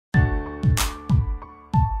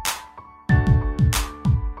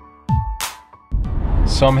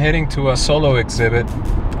So I'm heading to a solo exhibit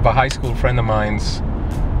of a high school friend of mine's,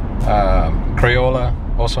 Craola,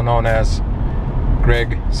 also known as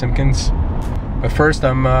Greg Simpkins. But first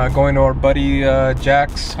I'm going to our buddy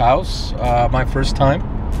Jack's house, my first time.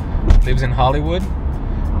 Lives in Hollywood,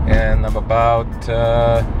 and I'm about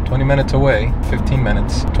 20 minutes away, 15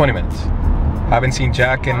 minutes, 20 minutes. I haven't seen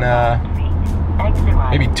Jack in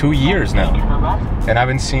maybe 2 years now, and I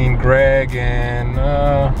haven't seen Greg in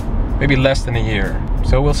maybe less than a year.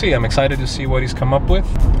 So we'll see. I'm excited to see what he's come up with.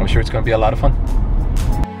 I'm sure it's going to be a lot of fun.